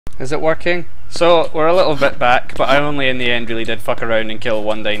Is it working? So we're a little bit back, but I only in the end really did fuck around and kill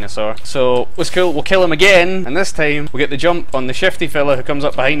one dinosaur. So it was cool. We'll kill him again, and this time we'll get the jump on the shifty fella who comes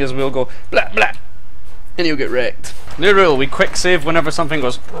up behind us. We'll go blah blah, and he'll get wrecked. New rule: we quick save whenever something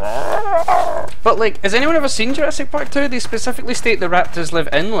goes. But like, has anyone ever seen Jurassic Park 2? They specifically state the raptors live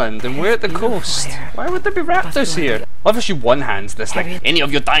inland, and we're at the coast. Why would there be raptors here? I'll just shoot one hand this like, any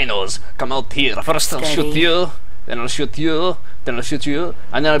of you dinos, come out here. First I'll shoot you, then I'll shoot you, then I'll shoot you,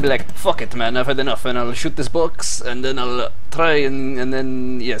 and then I'll be like, fuck it man, I've had enough, and I'll shoot this box, and then I'll try and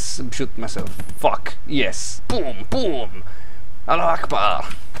then, yes, shoot myself. Fuck, yes. Boom, boom. Allahu Akbar.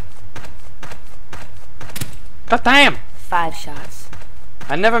 God damn! 5 shots.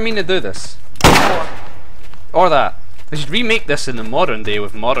 I never mean to do this. 4. Or that. They should remake this in the modern day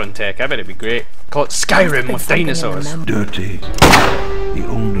with modern tech. I bet it'd be great. Call it Skyrim with dinosaurs. Dirty. The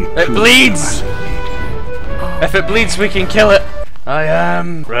only It bleeds! If it bleeds, we can kill it. I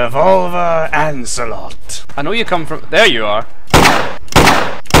am Revolver Ancelot. I know you come from. There you are.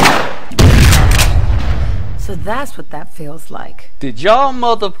 So that's what that feels like. Did y'all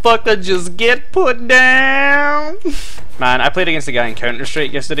motherfucker just get put down? Man, I played against a guy in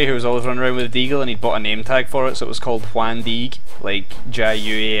Counter-Strike yesterday who was always running around with a deagle, and he'd bought a name tag for it, so it was called Juan Deeg, like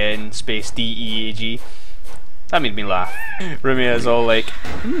Juan space Deag. That made me laugh. Rumia is all like,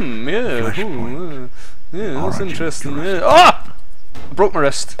 yeah, that's interesting. Yeah. Oh! I broke my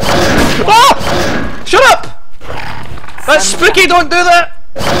wrist. Oh! Shut up! That's spooky, don't do that!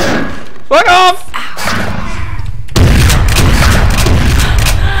 Fuck off!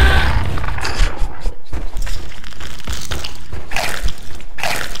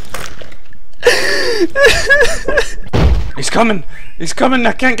 He's coming,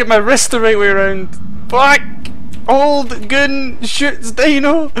 I can't get my wrist the right way around. Fuck! Old gun shoots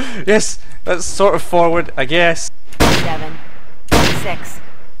dino! Yes, that's sort of forward, I guess. 7, 6.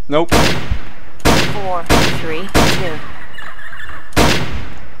 Nope. 4, 3, 2.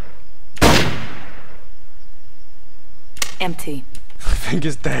 Empty. I think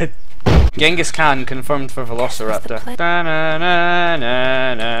he's dead. Genghis Khan confirmed for Velociraptor.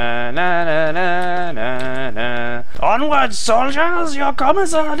 Onward, soldiers! Your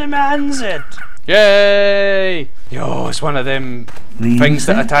commissar demands it! Yay! Yo, it's one of them things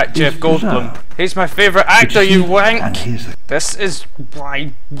that attack Jeff Goldblum. He's my favourite actor, you wank! This is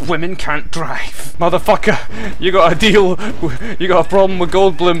why women can't drive. Motherfucker, you got a deal, you got a problem with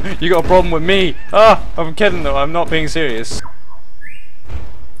Goldblum, you got a problem with me. Ah, I'm kidding though, I'm not being serious.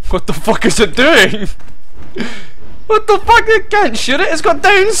 What the fuck is it doing? What the fuck? It can't shoot it. It's got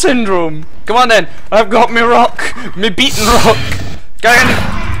Down syndrome. Come on then. I've got me rock. Me beaten rock. Go in.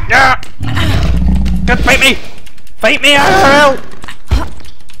 Yeah. Good. Fight me. Fight me. IRL.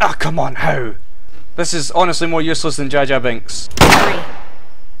 Ah, come on. How? This is honestly more useless than Jar Jar Binks. 3.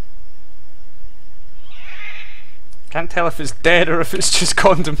 Can't tell if it's dead or if it's just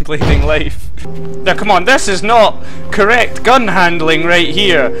contemplating life. Now come on, this is not correct gun handling right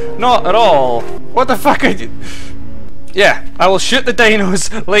here. Not at all. What the fuck are you... Yeah, I will shoot the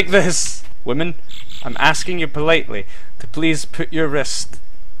dinos like this. Women, I'm asking you politely to please put your wrist...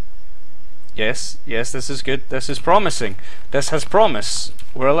 Yes, yes, this is good. This is promising. This has promise.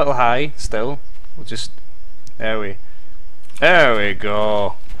 We're a little high still. We'll just... There we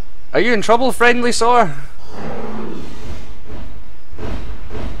go. Are you in trouble, friendly sir?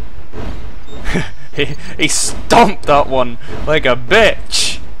 he stomped that one like a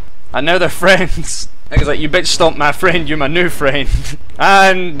bitch, and now they're friends. He's like, you bitch stomped my friend, you're my new friend.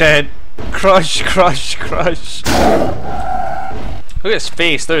 And dead. Crush, crush, crush. Look at his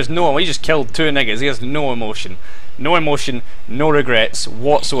face. There's no. He just killed 2 niggas. He has no emotion. No emotion, no regrets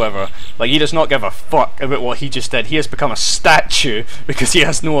whatsoever. Like, he does not give a fuck about what he just did. He has become a statue because he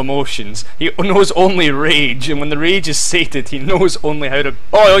has no emotions. He knows only rage, and when the rage is sated, he knows only how to...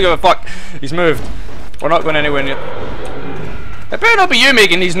 Oh, I don't give a fuck. He's moved. We're not going anywhere near... It better not be you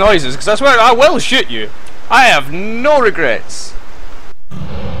making these noises, because I swear I will shoot you. I have no regrets.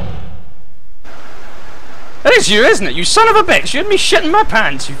 It is you, isn't it? You son of a bitch! You had me shitting my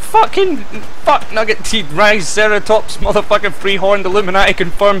pants, you fucking fuck nugget teeth, rise, ceratops, motherfucking free-horned Illuminati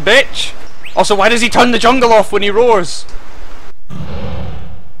confirmed bitch! Also, why does he turn the jungle off when he roars?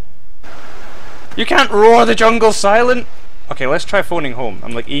 You can't roar the jungle silent! Okay, let's try phoning home.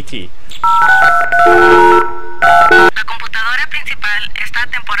 I'm like E.T. La computadora principal está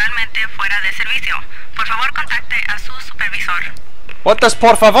temporalmente fuera de servicio. Por favor, contacte a su supervisor. What does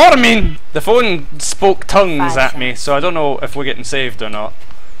por favor mean? The phone spoke tongues at me, so I don't know if we're getting saved or not.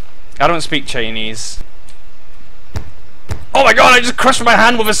 I don't speak Chinese. Oh my god, I just crushed my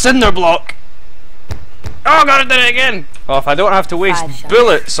hand with a cinder block! Oh god, I did it again! Well, if I don't have to waste 5 shots.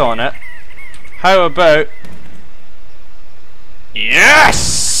 bullets on it, how about...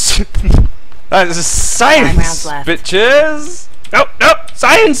 Yes! That's science, 5 rounds left. bitches! Nope, nope!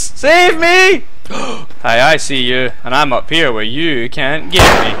 Science! Save me! Hi, I see you, and I'm up here where you can't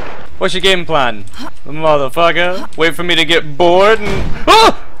get me. What's your game plan? Motherfucker. Wait for me to get bored and...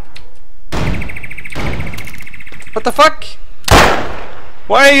 Oh! What the fuck?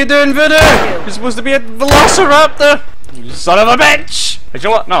 Why are you doing voodoo? You're supposed to be a velociraptor! You son of a bitch! But you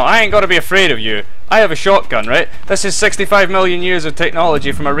know what? No, I ain't gotta be afraid of you. I have a shotgun, right? This is 65 million years of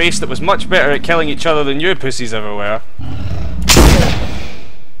technology from a race that was much better at killing each other than you pussies ever were.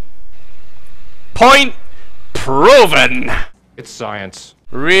 Point proven! It's science.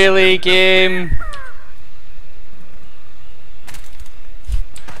 Really, game?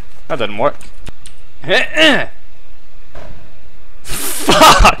 That didn't work.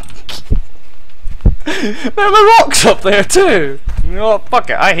 Fuck! There are rocks up there too! You know what?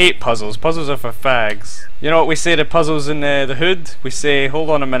 Fuck it. I hate puzzles. Puzzles are for fags. You know what we say to puzzles in the hood? We say, hold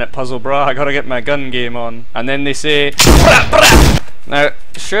on a minute, puzzle brah, I gotta get my gun game on. And then they say, brah, brah. Now,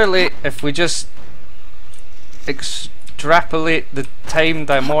 surely if we just extrapolate the time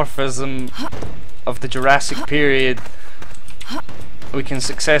dimorphism of the Jurassic period, we can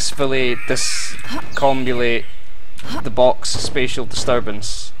successfully discombulate the box spatial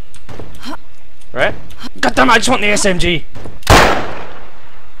disturbance. Right? God damn it, I just want the SMG!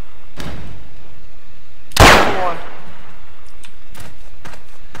 4.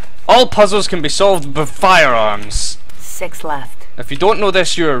 All puzzles can be solved with firearms. 6 left. If you don't know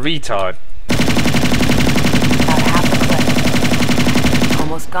this, you're a retard. About half a clip.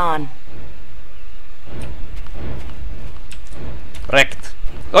 Almost gone. Wrecked.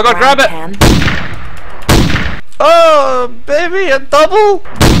 Oh god, grab Round it! 10. Oh, baby, a double! 4.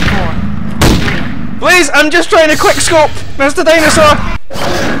 Please, I'm just trying to quick scope, Mr. Dinosaur!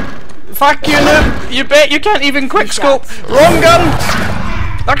 Fuck you, noob! You bet you can't even quick scope! Wrong gun!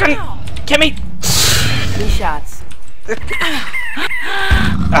 Fucking... Gimme! 3 shots.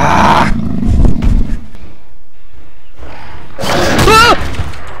 Ah! Ah!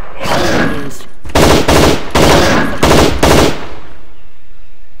 Used.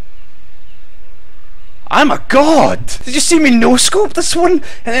 I'm a god! Did you see me no-scope this one?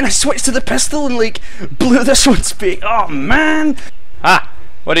 And then I switched to the pistol and like blew this one's beak. Oh man! Ah!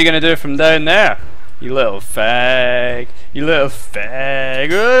 What are you gonna do from down there? You little fag. You little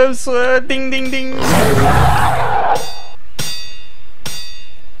fag. Oh, so ding ding ding.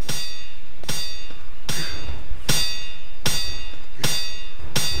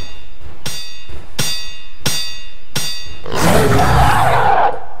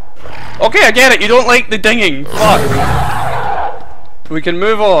 Okay, I get it, you don't like the dinging. Fuck. We can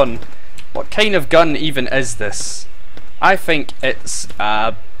move on. What kind of gun even is this? I think it's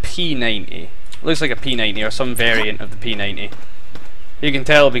a P90. Looks like a P90 or some variant of the P90. You can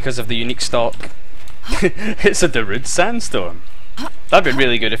tell because of the unique stock. It's a Darude Sandstorm. That'd be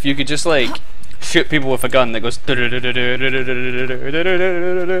really good if you could just like shoot people with a gun that goes.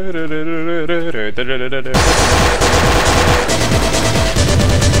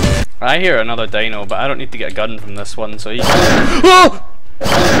 I hear another dino, but I don't need to get a gun from this one, so you can... Oh!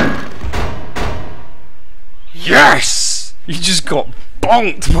 Yes! You just got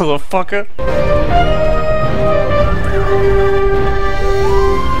bonked, motherfucker!